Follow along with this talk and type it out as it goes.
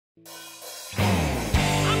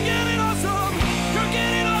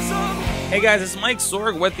Hey guys, it's Mike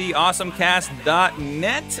Sorg with the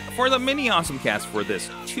AwesomeCast.net for the Mini-AwesomeCast for this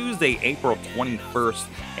Tuesday, April 21st.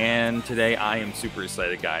 And today I am super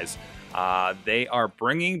excited, guys. They are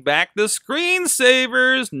bringing back the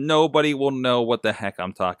screensavers. Nobody will know what the heck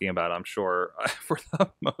I'm talking about, I'm sure, for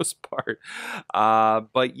the most part.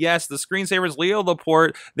 But yes, the screensavers, Leo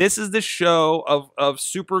Laporte. This is the show of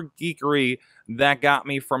super geekery that got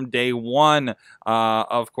me from day one,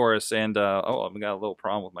 of course. And oh, I've got a little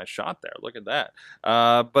problem with my shot there. Look at that.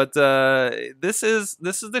 But this is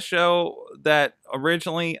the show that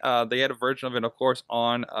originally they had a version of it, of course,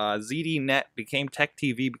 on ZDNet, became Tech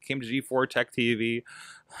TV, became G4 Tech TV.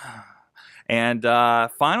 And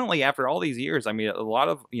finally, after all these years, I mean, a lot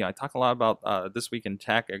of, I talk a lot about This Week in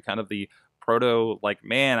Tech and kind of the proto, like,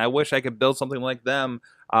 man, I wish I could build something like them.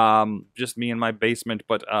 Just me in my basement,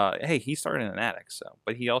 but hey, he started in an attic,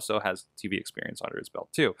 but he also has TV experience under his belt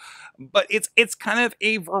too. But it's kind of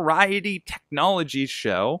a variety technology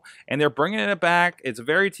show, and they're bringing it back. It's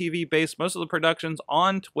very TV based. Most of the productions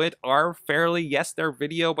on Twit are fairly, yes, they're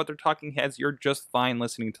video, but they're talking heads. You're just fine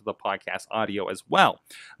listening to the podcast audio as well.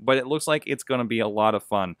 But it looks like it's going to be a lot of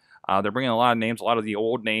fun. They're bringing a lot of names, a lot of the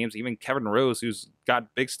old names. Even Kevin Rose, who's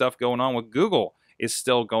got big stuff going on with Google, is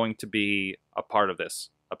still going to be a part of this,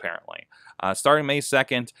 apparently. Starting May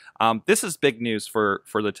 2nd, this is big news for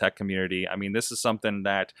the tech community. I mean, this is something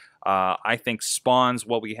that I think spawns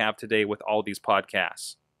what we have today with all these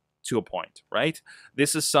podcasts to a point, right?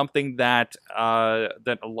 This is something that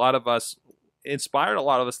that a lot of us, inspired a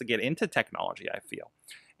lot of us to get into technology, I feel.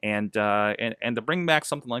 And to bring back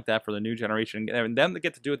something like that for the new generation, and them to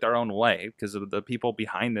get to do it their own way, because the people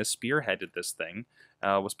behind this spearheaded this thing,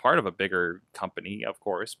 was part of a bigger company, of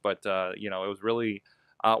course, but it was really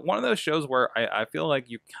one of those shows where I feel like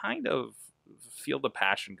you kind of feel the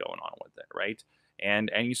passion going on with it, right? And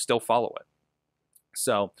you still follow it.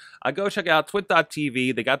 So go check out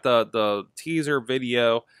twit.tv. They got the teaser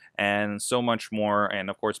video and so much more. And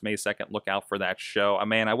of course, May 2nd, look out for that show.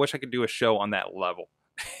 Man, I wish I could do a show on that level.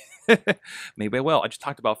 Maybe I will. I just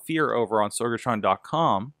talked about Fear over on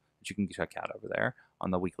sorgatron.com, which you can check out over there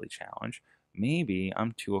on the weekly challenge. Maybe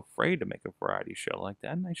I'm too afraid to make a variety show like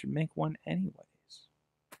that, and I should make one anyways.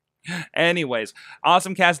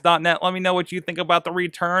 AwesomeCast.net. Let me know what you think about the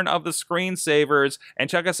return of the screensavers. And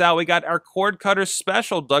check us out. We got our Cord Cutter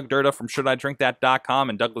special. Doug Durda from ShouldIDrinkThat.com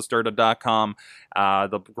and DouglasDurda.com.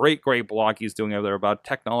 The great blog he's doing over there about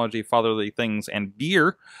technology, fatherly things, and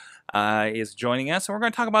beer. Is joining us, and we're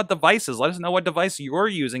going to talk about devices. Let us know what device you're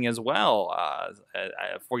using as well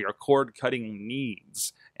for your cord cutting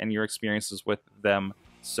needs and your experiences with them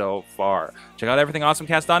so far. Check out everything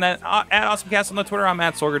AwesomeCast.net, at AwesomeCast on the Twitter. I'm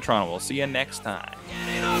at Sorgatron. We'll see you next time.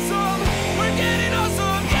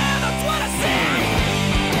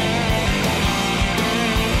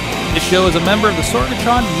 This show is a member of the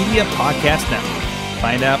Sorgatron Media Podcast Network.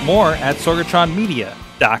 Find out more at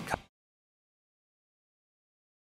sorgatronmedia.com.